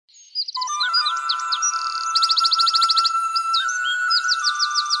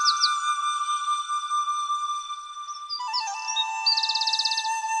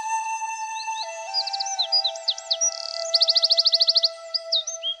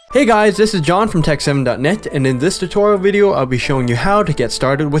Hey guys, this is John from tehkseven.net, and in this tutorial video I'll be showing you how to get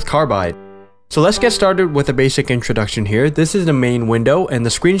started with Carbide. So let's get started with a basic introduction here. This is the main window and the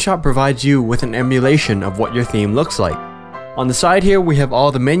screenshot provides you with an emulation of what your theme looks like. On the side here we have all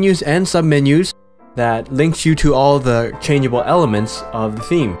the menus and submenus that links you to all the changeable elements of the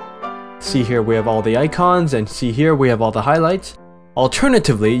theme. See here we have all the icons, and see here we have all the highlights.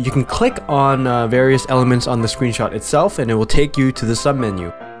 Alternatively, you can click on various elements on the screenshot itself and it will take you to the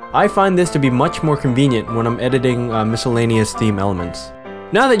submenu. I find this to be much more convenient when I'm editing miscellaneous theme elements.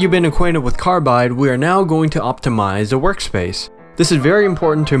 Now that you've been acquainted with Carbide, we are now going to optimize the workspace. This is very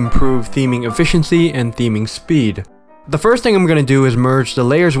important to improve theming efficiency and theming speed. The first thing I'm going to do is merge the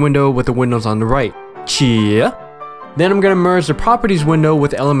layers window with the windows on the right. Chia. Then I'm going to merge the properties window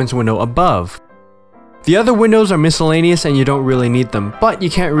with the elements window above. The other windows are miscellaneous and you don't really need them, but you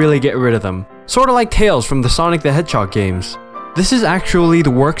can't really get rid of them. Sort of like Tails from the Sonic the Hedgehog games. This is actually the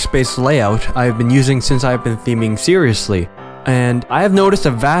workspace layout I've been using since I've been theming seriously, and I have noticed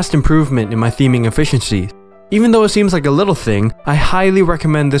a vast improvement in my theming efficiency. Even though it seems like a little thing, I highly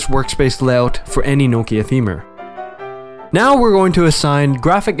recommend this workspace layout for any Nokia themer. Now we're going to assign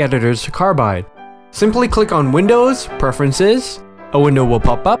graphic editors to Carbide. Simply click on Windows, Preferences, a window will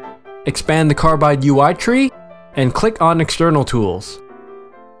pop up, expand the Carbide UI tree, and click on External Tools.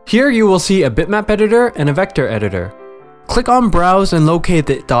 Here you will see a bitmap editor and a vector editor. Click on Browse and locate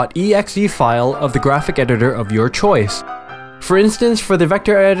the .exe file of the graphic editor of your choice. For instance, for the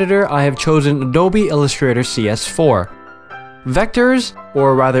vector editor, I have chosen Adobe Illustrator CS4. Vectors,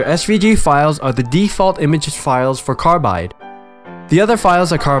 or rather SVG files, are the default images files for Carbide. The other files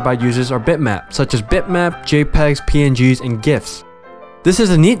that Carbide uses are bitmap, such as bitmap, JPEGs, PNGs, and GIFs. This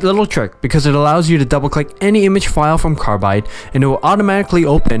is a neat little trick because it allows you to double-click any image file from Carbide and it will automatically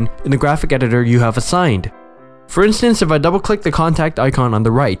open in the graphic editor you have assigned. For instance, if I double-click the contact icon on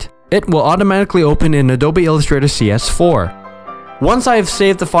the right, it will automatically open in Adobe Illustrator CS4. Once I have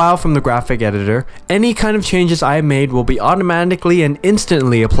saved the file from the graphic editor, any kind of changes I have made will be automatically and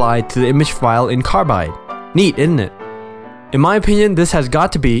instantly applied to the image file in Carbide. Neat, isn't it? In my opinion, this has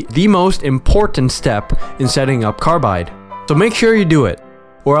got to be the most important step in setting up Carbide. So make sure you do it,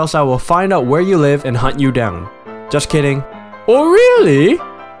 or else I will find out where you live and hunt you down. Just kidding. Oh really?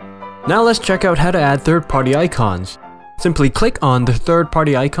 Now let's check out how to add third-party icons. Simply click on the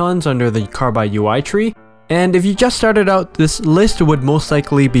third-party icons under the Carbide UI tree, and if you just started out, this list would most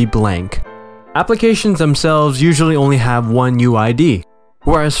likely be blank. Applications themselves usually only have one UID,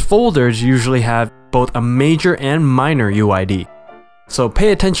 whereas folders usually have both a major and minor UID. So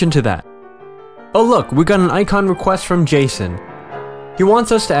pay attention to that. Oh look, we got an icon request from Jason. He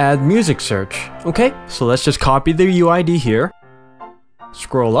wants us to add music search. Okay, so let's just copy the UID here.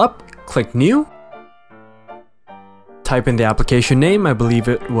 Scroll up, click New. Type in the application name, I believe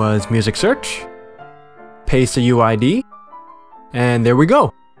it was music search. Paste the UID. And there we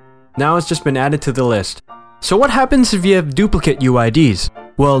go. Now it's just been added to the list. So what happens if you have duplicate UIDs?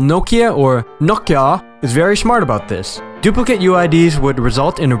 Well, Nokia is very smart about this. Duplicate UIDs would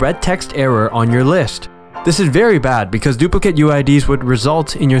result in a red text error on your list. This is very bad because duplicate UIDs would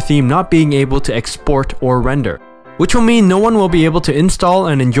result in your theme not being able to export or render, which will mean no one will be able to install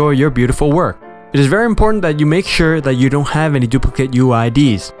and enjoy your beautiful work. It is very important that you make sure that you don't have any duplicate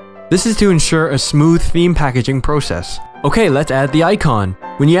UIDs. This is to ensure a smooth theme packaging process. Okay, let's add the icon.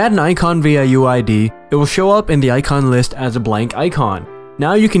 When you add an icon via UID, it will show up in the icon list as a blank icon.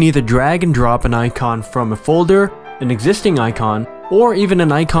 Now you can either drag and drop an icon from a folder, an existing icon, or even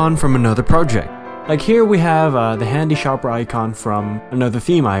an icon from another project. Like here we have the handy shopper icon from another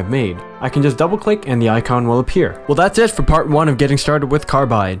theme I have made. I can just double click and the icon will appear. Well, that's it for part 1 of getting started with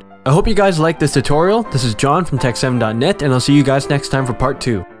Carbide. I hope you guys liked this tutorial. This is John from tehkseven.net and I'll see you guys next time for part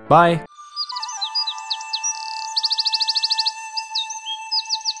 2. Bye!